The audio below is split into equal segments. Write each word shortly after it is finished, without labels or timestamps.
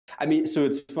I mean, so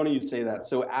it's funny you say that.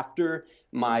 So after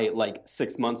my like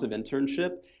 6 months of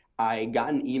internship, I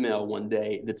got an email one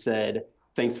day that said,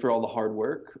 "Thanks for all the hard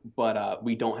work, but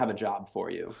we don't have a job for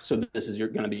you. So this is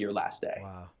going to be your last day."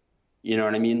 Wow. You know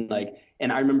what I mean? Like,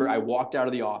 and I remember I walked out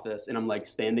of the office and I'm like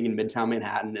standing in Midtown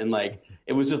Manhattan, and like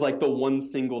it was just like the one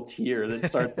single tear that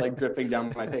starts like dripping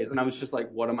down my face, and I was just like,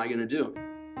 "What am I gonna do?"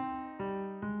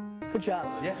 Good job.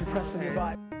 Yeah. Impressed with your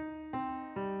vibe.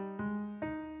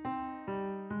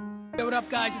 Hey, what up,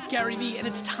 guys? It's Gary Vee, and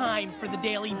it's time for the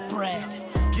Daily Bread.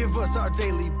 Give us our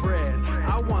daily bread.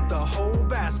 I want the whole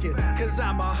basket, cause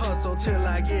I'm a hustle till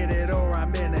I get it or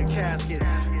I'm in a casket.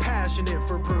 Passionate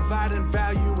for providing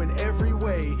value in every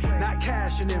way, not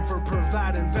cashing in for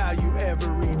providing value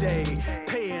every day.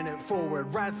 Paying it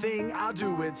forward, right thing, I'll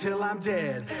do it till I'm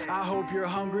dead. I hope you're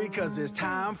hungry, cause it's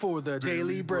time for the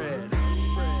daily bread.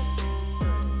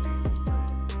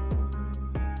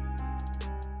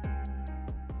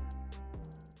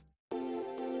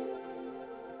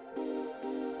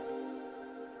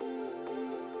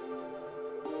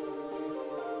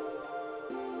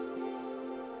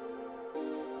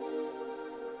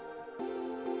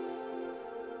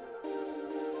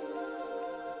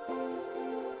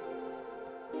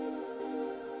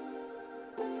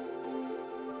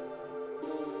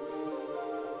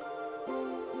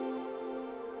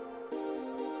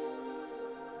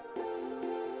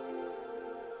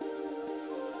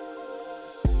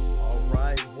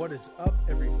 What is up,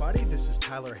 everybody? This is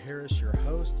Tyler Harris, your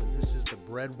host, and this is the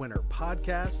BreadWinner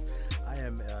Podcast. I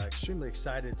am extremely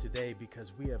excited today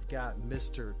because we have got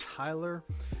Mr. Tyler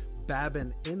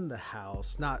Babin in the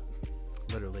house. Not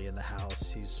literally in the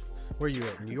house. Where are you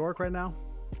at? New York right now?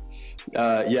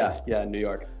 Yeah, New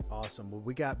York. Awesome. Well,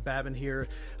 we got Babin here.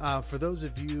 For those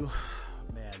of you,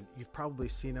 man, you've probably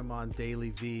seen him on Daily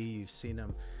V. You've seen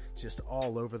him just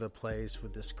all over the place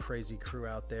with this crazy crew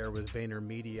out there with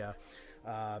VaynerMedia.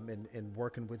 And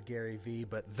working with Gary Vee,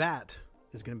 but that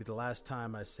is going to be the last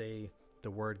time I say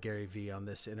the word Gary Vee on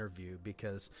this interview,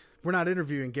 because we're not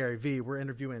interviewing Gary Vee, we're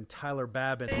interviewing Tyler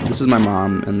Babin. This is my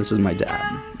mom and this is my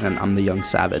dad, and I'm the young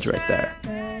savage right there.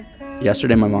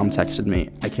 Yesterday my mom texted me,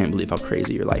 "I can't believe how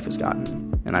crazy your life has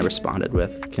gotten." And I responded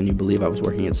with, "Can you believe I was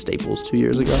working at Staples 2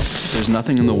 years ago?" There's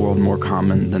nothing in the world more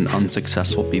common than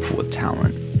unsuccessful people with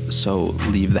talent. So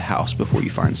leave the house before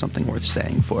you find something worth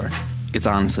staying for. It's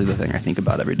honestly the thing I think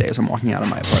about every day as I'm walking out of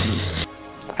my apartment.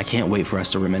 I can't wait for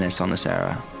us to reminisce on this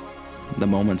era. The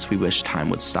moments we wish time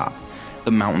would stop.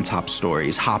 The mountaintop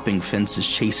stories, hopping fences,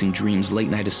 chasing dreams, late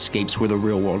night escapes where the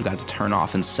real world got to turn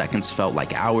off and seconds felt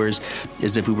like hours,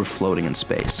 as if we were floating in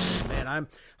space. Man,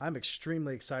 I'm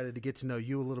extremely excited to get to know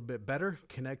you a little bit better,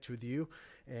 connect with you,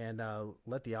 and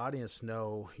let the audience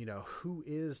know, who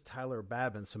is Tyler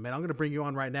Babin. So, man, I'm going to bring you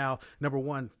on right now. Number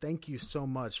one, thank you so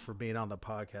much for being on the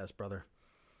podcast, brother.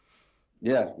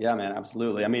 Yeah, man,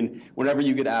 absolutely. I mean, whenever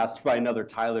you get asked by another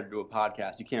Tyler to do a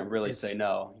podcast, you can't really say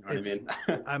no. You know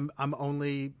what I mean? I'm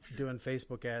only doing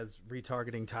Facebook ads,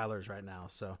 retargeting Tyler's right now.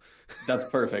 So that's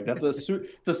perfect. It's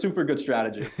a super good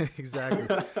strategy.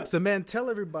 Exactly. So, man, tell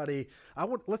everybody.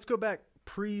 Let's go back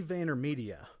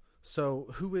pre-VaynerMedia. So,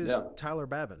 who is Tyler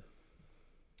Babin?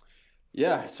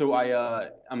 Yeah, so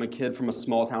I'm a kid from a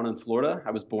small town in Florida.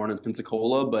 I was born in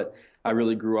Pensacola, but I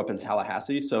really grew up in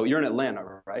Tallahassee. So you're in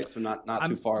Atlanta, right? So not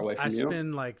too far away from you. I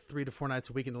spend like 3 to 4 nights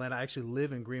a week in Atlanta. I actually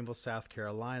live in Greenville, South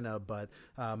Carolina, but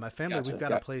my family, we've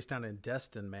got a place down in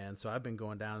Destin, man. So I've been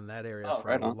going down in that area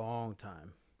for a long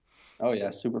time. Oh, yeah,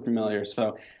 super familiar.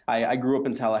 So I grew up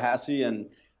in Tallahassee, and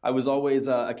I was always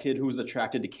a kid who was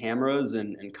attracted to cameras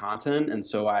and content. And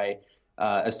so I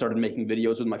started making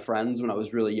videos with my friends when I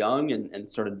was really young and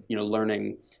started,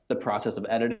 learning the process of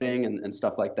editing and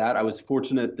stuff like that. I was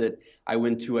fortunate that I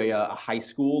went to a high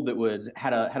school that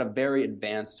had a very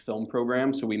advanced film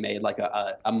program. So we made like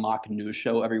a mock news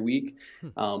show every week.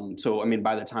 So, I mean,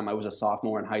 by the time I was a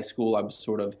sophomore in high school, I was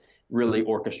sort of really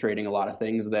orchestrating a lot of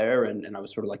things there. And I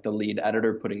was sort of like the lead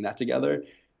editor putting that together.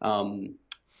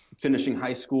 Finishing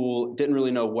high school, didn't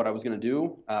really know what I was going to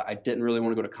do. I didn't really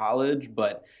want to go to college,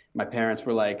 but my parents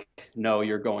were like, "No,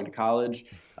 you're going to college."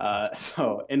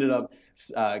 So ended up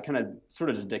kind of sort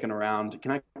of just dicking around.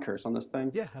 Can I curse on this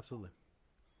thing? Yeah, absolutely.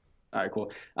 All right,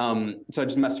 cool. So I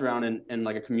just messed around in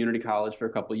like a community college for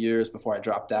a couple of years before I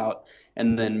dropped out,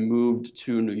 and then moved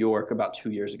to New York about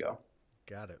 2 years ago.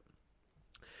 Got it.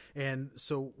 And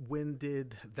so when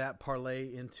did that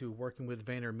parlay into working with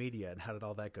VaynerMedia, and how did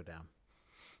all that go down?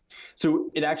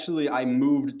 So I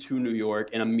moved to New York,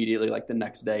 and immediately, like the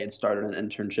next day, had started an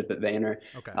internship at Vayner.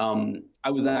 Okay. I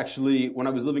was actually, when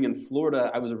I was living in Florida,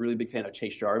 I was a really big fan of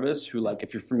Chase Jarvis, who, like,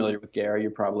 if you're familiar with Gary,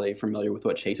 you're probably familiar with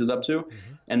what Chase is up to.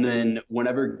 Mm-hmm. And then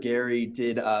whenever Gary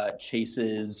did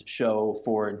Chase's show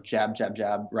for Jab, Jab,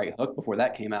 Jab, Right Hook, before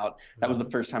that came out, that was the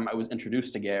first time I was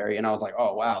introduced to Gary. And I was like,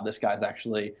 oh, wow, this guy's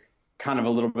actually kind of a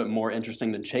little bit more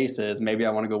interesting than Chase is. Maybe I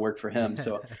want to go work for him.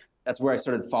 So that's where I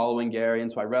started following Gary.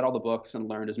 And so I read all the books and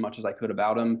learned as much as I could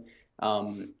about him.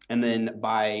 And then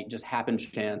by just happen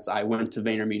chance, I went to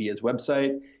VaynerMedia's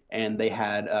website, and they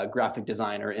had a graphic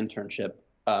designer internship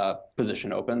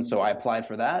position open. So I applied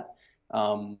for that.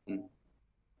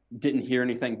 Didn't hear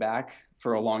anything back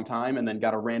for a long time, and then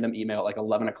got a random email at like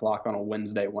 11 o'clock on a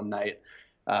Wednesday one night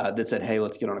that said, hey,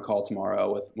 let's get on a call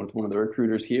tomorrow with one of the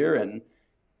recruiters here, and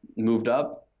moved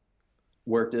up,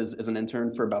 worked as an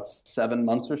intern for about 7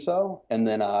 months or so. And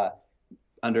then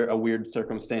under a weird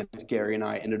circumstance, Gary and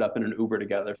I ended up in an Uber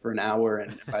together for an hour.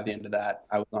 And by the end of that,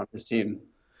 I was on his team.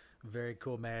 Very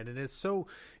cool, man. And it's so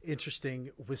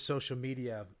interesting with social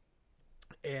media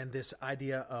and this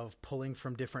idea of pulling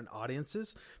from different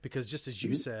audiences, because just as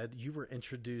you said, you were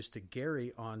introduced to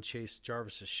Gary on Chase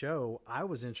Jarvis's show. I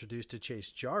was introduced to Chase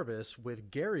Jarvis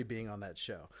with Gary being on that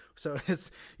show. So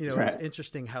it's, Right. It's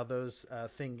interesting how those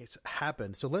things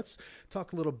happen. So let's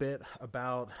talk a little bit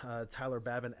about Tyler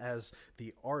Babin as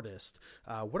the artist.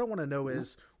 What I want to know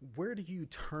is, where do you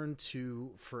turn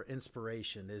to for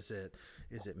inspiration? Is it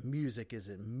music? Is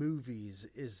it movies?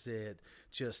 Is it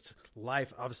just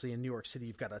life? Obviously in New York City,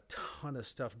 you've got a ton of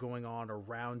stuff going on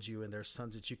around you, and there's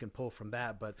tons that you can pull from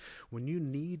that. But when you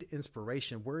need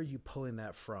inspiration, where are you pulling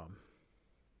that from?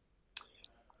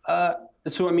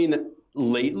 So, I mean,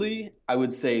 lately, I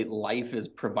would say life is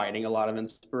providing a lot of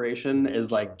inspiration,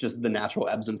 is like just the natural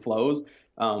ebbs and flows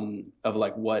of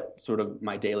like what sort of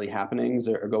my daily happenings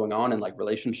are going on, and like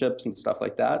relationships and stuff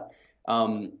like that.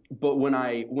 But when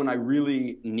I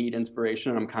really need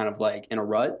inspiration and I'm kind of like in a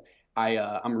rut,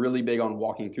 I'm really big on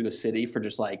walking through the city for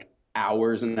just like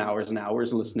hours and hours and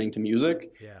hours listening to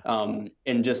music. Yeah.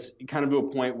 And just kind of to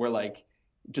a point where like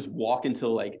just walk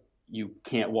until like you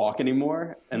can't walk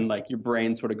anymore, and like your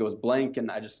brain sort of goes blank. And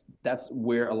that's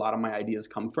where a lot of my ideas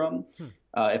come from,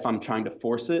 if I'm trying to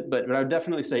force it. But I would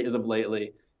definitely say, as of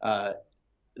lately,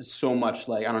 so much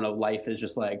like, I don't know, life is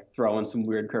just like throwing some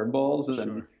weird curveballs.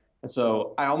 And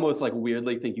so I almost like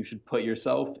weirdly think you should put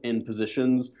yourself in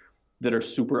positions that are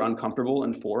super uncomfortable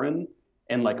and foreign,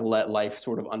 and like let life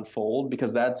sort of unfold,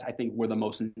 because that's, I think, where the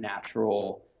most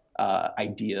natural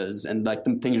ideas and like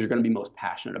the things you're going to be most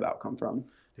passionate about come from.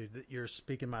 Dude, you're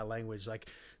speaking my language. Like,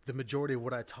 the majority of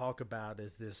what I talk about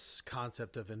is this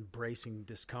concept of embracing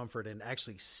discomfort and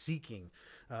actually seeking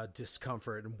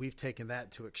discomfort. And we've taken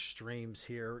that to extremes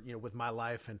here, with my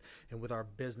life and with our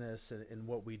business and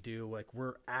what we do. Like,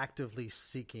 we're actively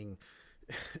seeking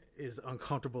as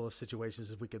uncomfortable of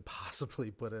situations as we could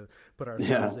possibly put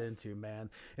ourselves into, man.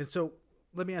 And so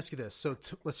let me ask you this. So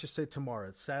let's just say tomorrow,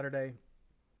 it's Saturday,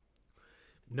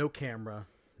 no camera,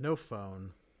 no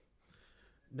phone,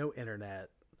 no internet.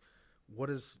 What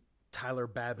does Tyler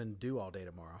Babin do all day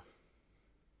tomorrow?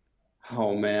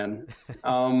 Oh man.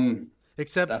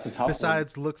 Except that's a tough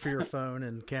besides look for your phone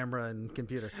and camera and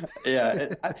computer.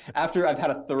 Yeah. After I've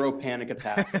had a thorough panic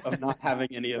attack of not having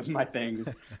any of my things,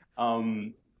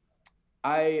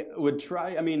 I would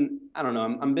try, I mean, I don't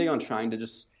know. I'm big on trying to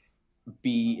just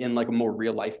be in like a more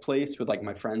real life place with like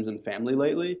my friends and family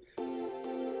lately.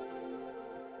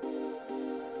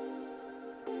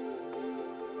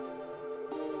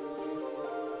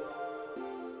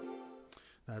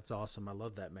 That's awesome. I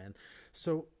love that, man.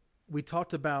 So we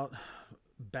talked about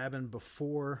Babin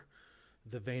before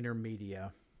the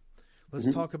VaynerMedia. Let's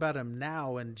talk about him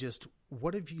now, and just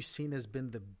what have you seen has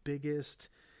been the biggest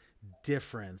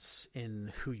difference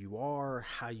in who you are,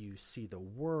 how you see the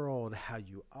world, how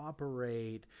you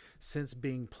operate since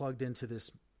being plugged into this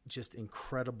just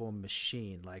incredible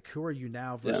machine? Like, who are you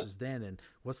now versus then, and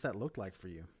what's that look like for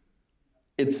you?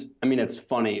 It's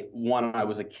funny. One, I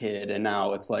was a kid, and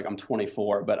now it's like I'm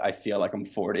 24, but I feel like I'm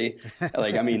 40.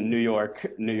 Like, I mean, New York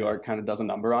kind of does a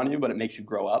number on you, but it makes you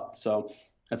grow up. So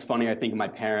it's funny. I think my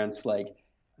parents, like,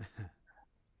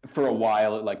 for a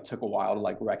while, it like took a while to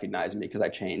like recognize me because I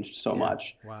changed so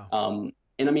much. Wow.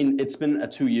 And I mean, it's been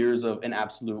 2 years of an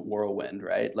absolute whirlwind,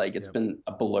 right? Like, it's been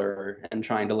a blur, and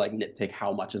trying to like nitpick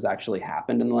how much has actually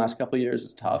happened in the last couple of years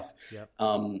is tough.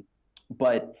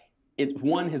 But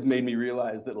one has made me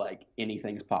realize that like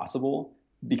anything's possible,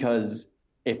 because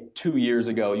if 2 years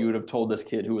ago you would have told this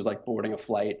kid who was like boarding a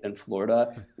flight in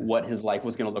Florida what his life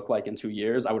was going to look like in 2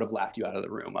 years, I would have laughed you out of the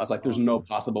room. I was like, there's no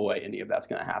possible way any of that's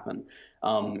going to happen.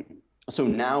 So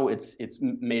now it's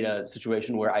made a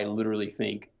situation where I literally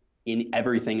think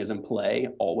everything is in play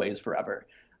always forever.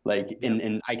 Like,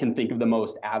 and I can think of the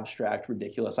most abstract,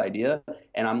 ridiculous idea,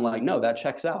 and I'm like, no, that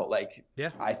checks out. Like,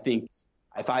 I think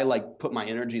if I like put my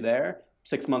energy there,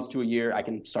 6 months to a year, I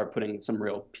can start putting some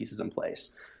real pieces in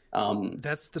place.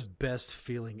 That's the best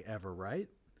feeling ever, right?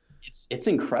 It's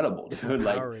incredible, dude. It's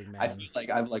empowering, like, man. I feel like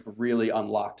I've like really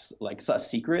unlocked like a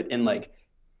secret, and like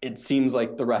it seems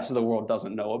like the rest of the world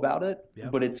doesn't know about it,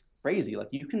 but it's crazy. Like,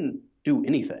 you can do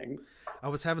anything. I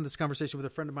was having this conversation with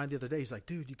a friend of mine the other day. He's like,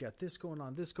 dude, you got this going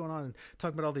on, and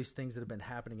talking about all these things that have been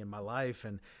happening in my life.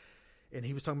 And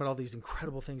he was talking about all these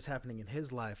incredible things happening in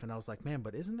his life. And I was like, man,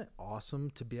 but isn't it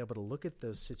awesome to be able to look at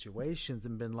those situations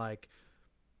and been like,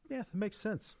 yeah, it makes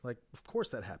sense. Like, of course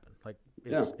that happened. Like,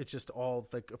 it's just all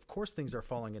like, of course things are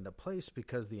falling into place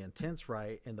because the intent's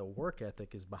right and the work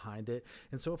ethic is behind it.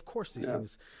 And so of course these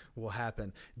things will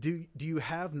happen. Do you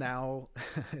have now,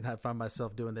 and I find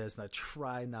myself doing this and I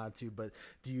try not to, but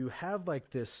do you have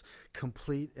like this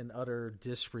complete and utter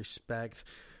disrespect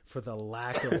for the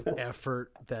lack of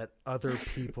effort that other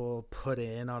people put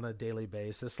in on a daily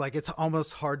basis? Like, it's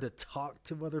almost hard to talk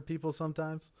to other people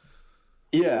sometimes.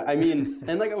 Yeah, I mean,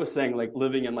 and like I was saying, like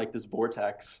living in like this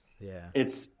vortex,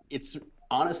 it's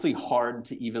honestly hard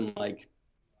to even like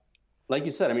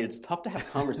you said, I mean, it's tough to have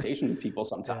conversations with people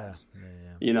sometimes,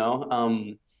 you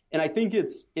know? And I think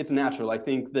it's natural. I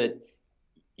think that,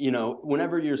 you know,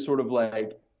 whenever you're sort of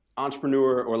like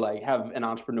entrepreneur or like have an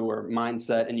entrepreneur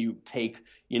mindset and you take,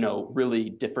 you know, really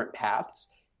different paths,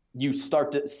 you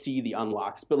start to see the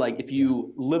unlocks. But like, if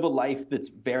you live a life that's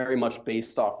very much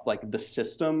based off like the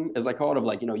system, as I call it, of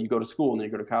like, you know, you go to school and then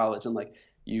you go to college and like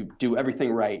you do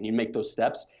everything right and you make those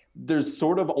steps, there's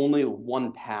sort of only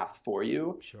one path for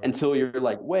you until you're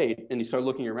like, wait, and you start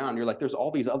looking around, you're like, there's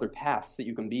all these other paths that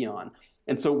you can be on.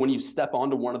 And so when you step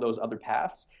onto one of those other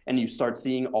paths and you start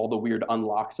seeing all the weird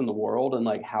unlocks in the world and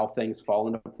like how things fall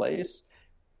into place,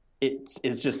 it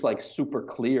is just like super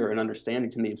clear and understanding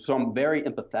to me. So I'm very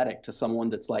empathetic to someone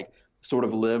that's like sort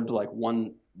of lived like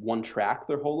one track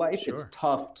their whole life. It's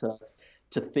tough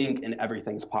to think and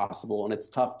everything's possible, and it's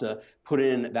tough to put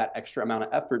in that extra amount of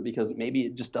effort because maybe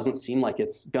it just doesn't seem like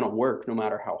it's gonna work no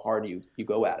matter how hard you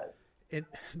go at it. And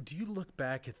do you look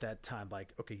back at that time like,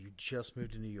 okay, you just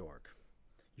moved to New York,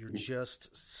 you're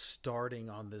just starting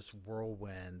on this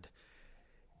whirlwind.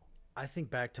 I think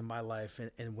back to my life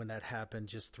and when that happened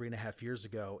just 3.5 years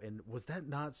ago, and was that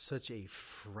not such a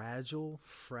fragile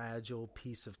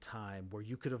piece of time where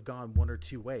you could have gone one or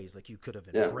two ways? Like, you could have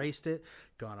embraced it,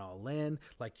 gone all in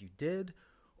like you did,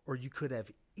 or you could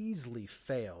have easily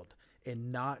failed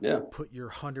and not put your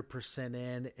 100%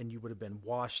 in, and you would have been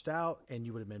washed out and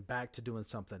you would have been back to doing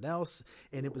something else.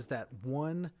 And it was that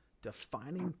one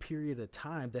defining period of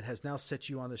time that has now set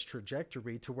you on this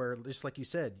trajectory to where, just like you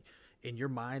said, in your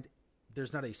mind,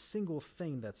 there's not a single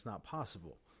thing that's not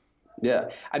possible. Yeah.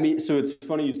 I mean, so it's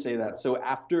funny you say that. So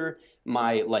after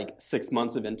my like 6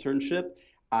 months of internship,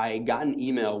 I got an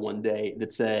email one day that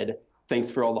said,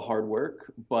 thanks for all the hard work,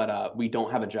 but we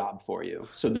don't have a job for you.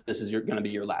 So this is going to be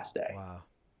your last day. Wow.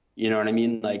 You know what I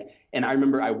mean? Like, and I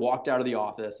remember I walked out of the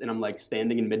office and I'm like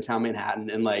standing in Midtown Manhattan,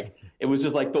 and like, it was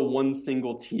just like the one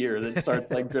single tear that starts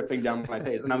like dripping down my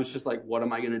face. And I was just like, what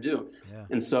am I going to do? Yeah.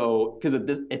 And so, cause at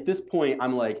this point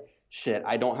I'm like, shit,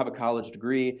 I don't have a college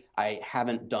degree. I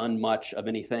haven't done much of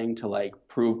anything to like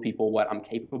prove people what I'm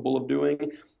capable of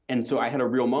doing. And so I had a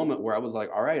real moment where I was like,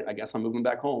 all right, I guess I'm moving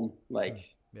back home.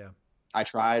 Like, I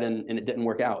tried and it didn't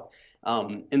work out.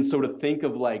 And so to think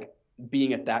of like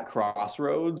being at that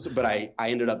crossroads, but I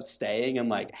ended up staying and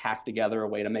like hacked together a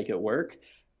way to make it work.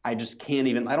 I just can't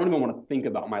even, I don't even want to think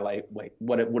about my life, like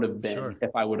what it would have been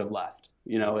if I would have left.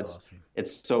 You know,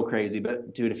 it's so crazy.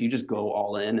 But dude, if you just go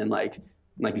all in and like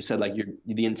you said, like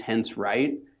the intent's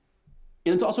right.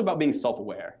 And it's also about being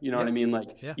self-aware. You know what I mean?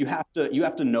 Like you have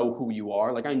to know who you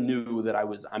are. Like, I knew that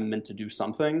I'm meant to do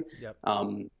something.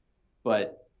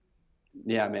 But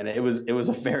yeah, man, it was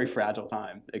a very fragile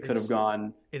time. It could have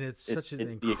gone. And it's such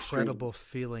an incredible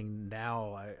feeling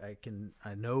now.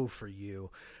 I know for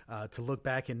you to look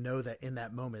back and know that in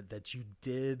that moment that you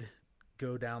did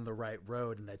go down the right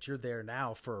road and that you're there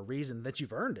now for a reason, that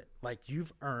you've earned it. Like,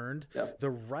 you've earned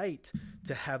the right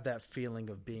to have that feeling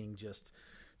of being just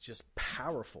just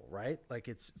powerful, right? Like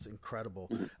it's incredible.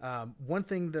 One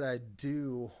thing that I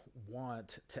do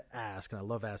want to ask, and I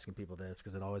love asking people this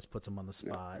because it always puts them on the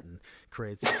spot and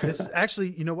creates this. Is actually,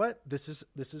 you know what? This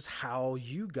is how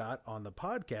you got on the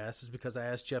podcast, is because I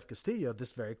asked Jeff Castillo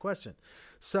this very question.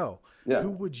 So, who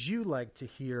would you like to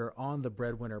hear on the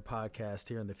BreadWinner podcast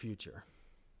here in the future?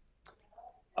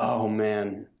 Oh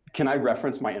man, can I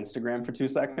reference my Instagram for 2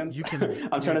 seconds? You can.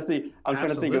 I'm trying to see. I'm trying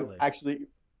to think of actually,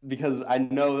 because I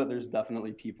know that there's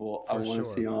definitely people I want to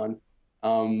see on.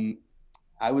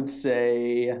 I would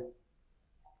say,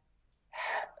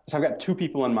 so I've got 2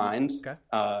 people in mind.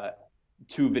 Okay.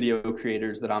 2 video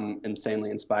creators that I'm insanely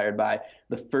inspired by.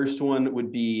 The first one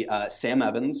would be Sam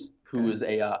Evans, who is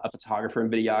a photographer and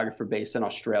videographer based in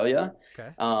Australia. Okay.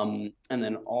 And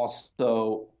then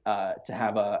also to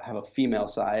have a female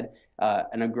side,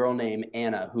 and a girl named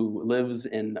Anna who lives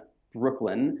in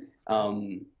Brooklyn.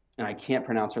 And I can't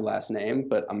pronounce her last name,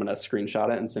 but I'm gonna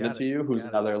screenshot it and send it to you. Who's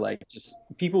another like just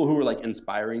people who are like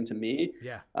inspiring to me.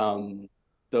 Yeah.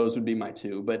 Those would be my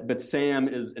 2. But Sam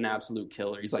is an absolute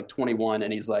killer. He's like 21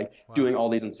 and he's like doing all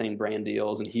these insane brand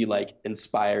deals, and he like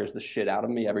inspires the shit out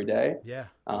of me every day. Yeah.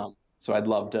 So I'd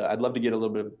love to get a little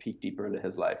bit of a peek deeper into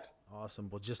his life. Awesome.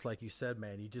 Well, just like you said,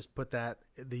 man, you just put that,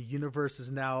 the universe is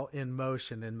now in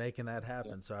motion and making that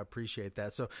happen. Yeah. So I appreciate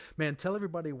that. So, man, tell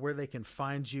everybody where they can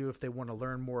find you if they want to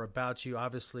learn more about you,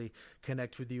 obviously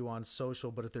connect with you on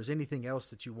social, but if there's anything else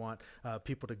that you want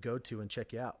people to go to and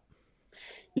check you out.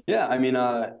 Yeah. I mean,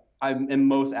 I'm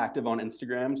most active on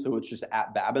Instagram, so it's just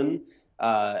 @Babin.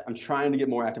 I'm trying to get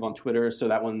more active on Twitter, so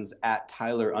that one's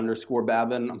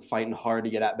 @Tyler_Babin. I'm fighting hard to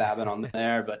get @Babin on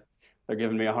there, but they're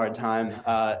giving me a hard time.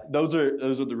 Those are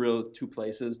the real 2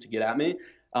 places to get at me.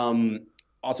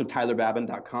 Also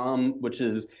TylerBabin.com, which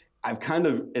is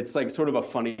it's like sort of a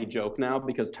funny joke now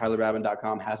because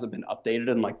TylerBabin.com hasn't been updated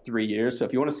in like 3 years. So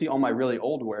if you want to see all my really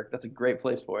old work, that's a great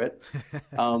place for it.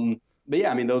 But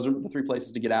yeah, I mean, those are the 3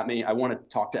 places to get at me. I want to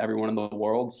talk to everyone in the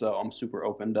world, so I'm super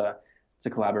open to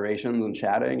collaborations and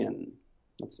chatting, and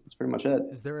that's pretty much it.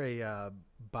 Is there a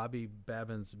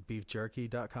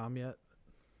BobbyBabinsBeefJerky.com yet?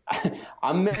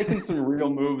 I'm making some real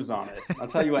moves on it. I'll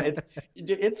tell you what,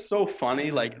 it's so funny.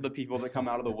 Like the people that come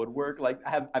out of the woodwork, like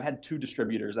I've had 2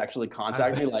 distributors actually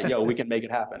contact me like, yo, we can make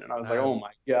it happen. And I was like, oh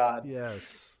my God.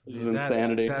 Yes. This is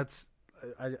insanity.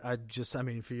 I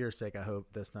mean, for your sake, I hope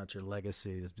that's not your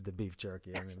legacy, is the beef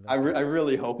jerky. I mean, I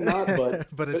really hope not, but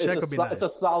but check would be nice. It's a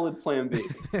solid plan B.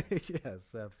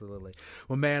 Yes, absolutely.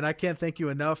 Well, man, I can't thank you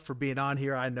enough for being on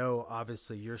here. I know,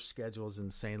 obviously, your schedule is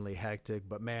insanely hectic,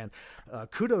 but man,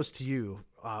 kudos to you,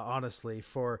 honestly,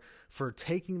 for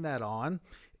taking that on.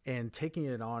 And taking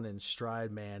it on in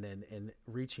stride, man, and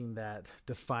reaching that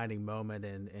defining moment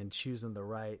and choosing the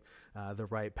right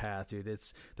path, dude.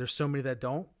 There's so many that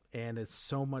don't, and it's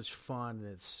so much fun and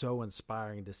it's so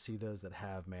inspiring to see those that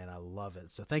have, man. I love it.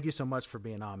 So thank you so much for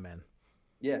being on, man.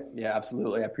 Yeah,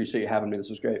 absolutely. I appreciate you having me. This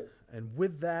was great. And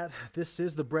with that, this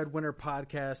is the BreadWinner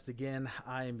Podcast. Again,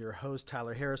 I am your host,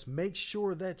 Tyler Harris. Make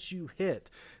sure that you hit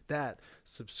that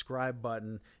subscribe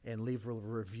button and leave a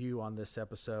review on this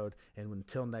episode. And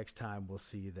until next time, we'll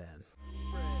see you then.